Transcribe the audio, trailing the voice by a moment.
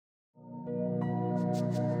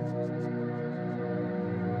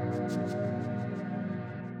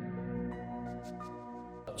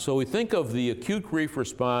So we think of the acute grief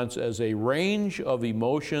response as a range of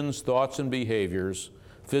emotions, thoughts, and behaviors,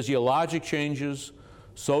 physiologic changes,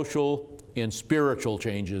 social and spiritual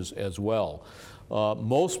changes as well.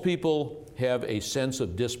 Most people have a sense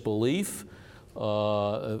of disbelief.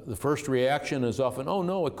 The first reaction is often, oh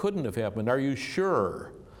no, it couldn't have happened. Are you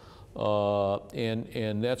sure?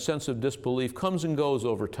 And that sense of disbelief comes and goes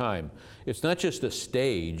over time. It's not just a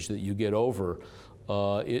stage that you get over.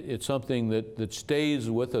 It's something that stays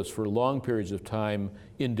with us for long periods of time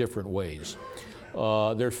in different ways.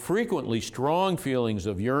 There's frequently strong feelings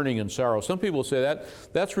of yearning and sorrow. Some people say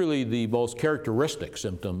that's really the most characteristic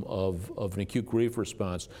symptom of an acute grief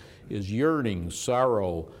response, is yearning,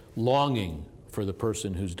 sorrow, longing for the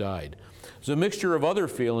person who's died. There's a mixture of other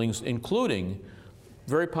feelings, including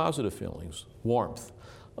very positive feelings, warmth.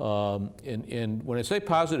 And when I say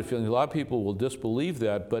positive feelings, a lot of people will disbelieve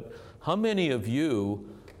that, but how many of you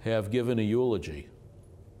have given a eulogy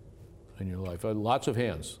in your life? Lots of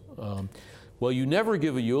hands. Well, you never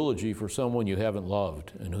give a eulogy for someone you haven't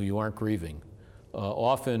loved and who you aren't grieving.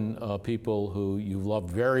 Often people who you've loved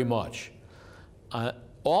very much.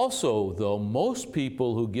 Also, though, most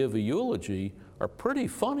people who give a eulogy are pretty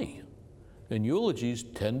funny, and eulogies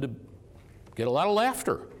tend to get a lot of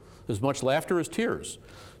laughter, as much laughter as tears.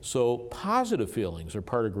 So positive feelings are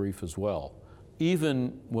part of grief as well,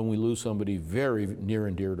 even when we lose somebody very near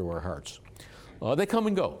and dear to our hearts. They come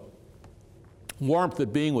and go. Warmth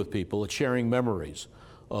at being with people, at sharing memories,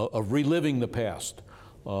 of reliving the past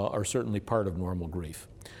are certainly part of normal grief.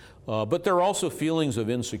 But there are also feelings of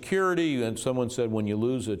insecurity, and someone said when you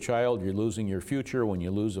lose a child, you're losing your future. When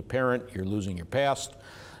you lose a parent, you're losing your past.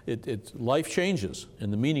 Life changes,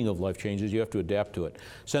 and the meaning of life changes. You have to adapt to it.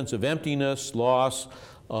 Sense of emptiness, loss.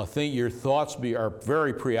 Your thoughts are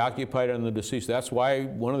very preoccupied on the deceased. That's why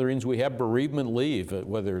one of the reasons we have bereavement leave,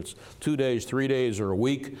 whether it's 2 days, 3 days, or a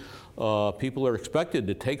week. People are expected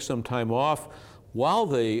to take some time off while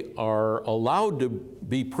they are allowed to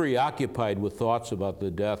be preoccupied with thoughts about the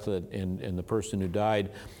death and the person who died,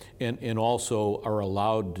 and also are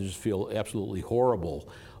allowed to just feel absolutely horrible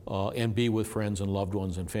and be with friends and loved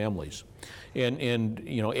ones and families. And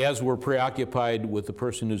you know, as we're preoccupied with the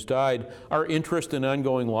person who's died, our interest in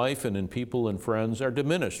ongoing life and in people and friends are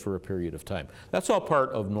diminished for a period of time. That's all part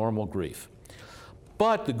of normal grief.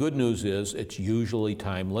 But the good news is it's usually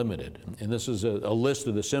time limited. And this is a list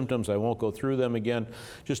of the symptoms. I won't go through them again.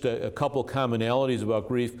 Just a couple commonalities about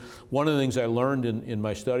grief. One of the things I learned in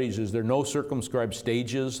my studies is there are no circumscribed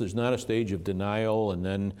stages. There's not a stage of denial and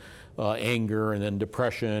then anger and then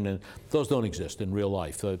depression, and those don't exist in real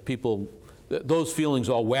life. Those feelings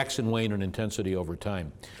all wax and wane in intensity over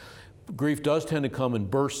time. Grief does tend to come in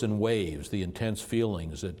bursts and waves, the intense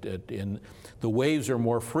feelings. And the waves are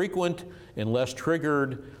more frequent and less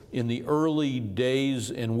triggered in the early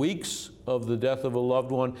days and weeks of the death of a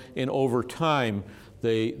loved one, and over time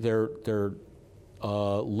they're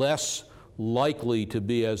less likely to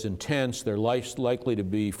be as intense, they're less likely to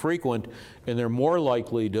be frequent, and they're more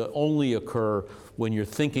likely to only occur when you're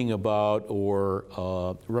thinking about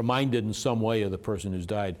or reminded in some way of the person who's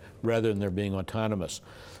died, rather than their being autonomous.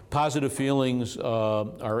 Positive feelings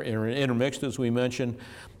are intermixed, as we mentioned.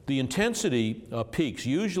 The intensity peaks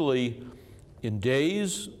usually in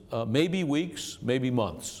days, maybe weeks, maybe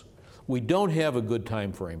months. We don't have a good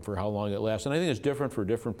time frame for how long it lasts, and I think it's different for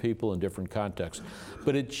different people in different contexts.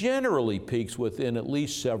 But it generally peaks within at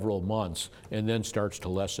least several months and then starts to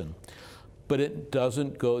lessen. But it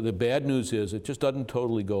doesn't go, the bad news is it just doesn't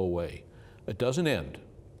totally go away. It doesn't end.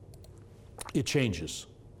 It changes.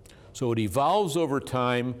 So it evolves over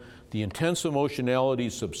time, the intense emotionality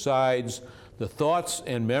subsides, the thoughts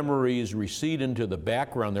and memories recede into the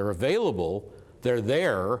background. They're available, they're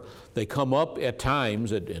there, they come up at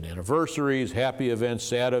times, at anniversaries, happy events,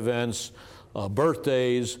 sad events,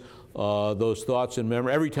 birthdays, those thoughts and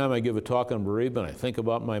memories. Every time I give a talk on bereavement, I think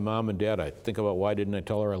about my mom and dad. I think about why didn't I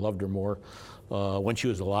tell her I loved her more when she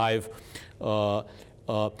was alive.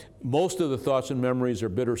 Most of the thoughts and memories are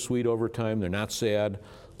bittersweet over time. They're not sad.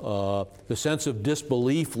 The sense of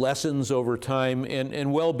disbelief lessens over time,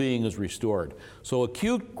 and well-being is restored. So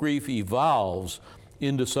acute grief evolves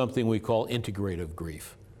into something we call integrative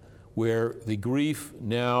grief, where the grief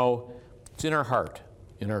now, it's in our heart,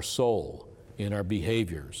 in our soul, in our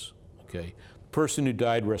behaviors, okay? The person who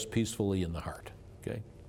died rests peacefully in the heart, okay?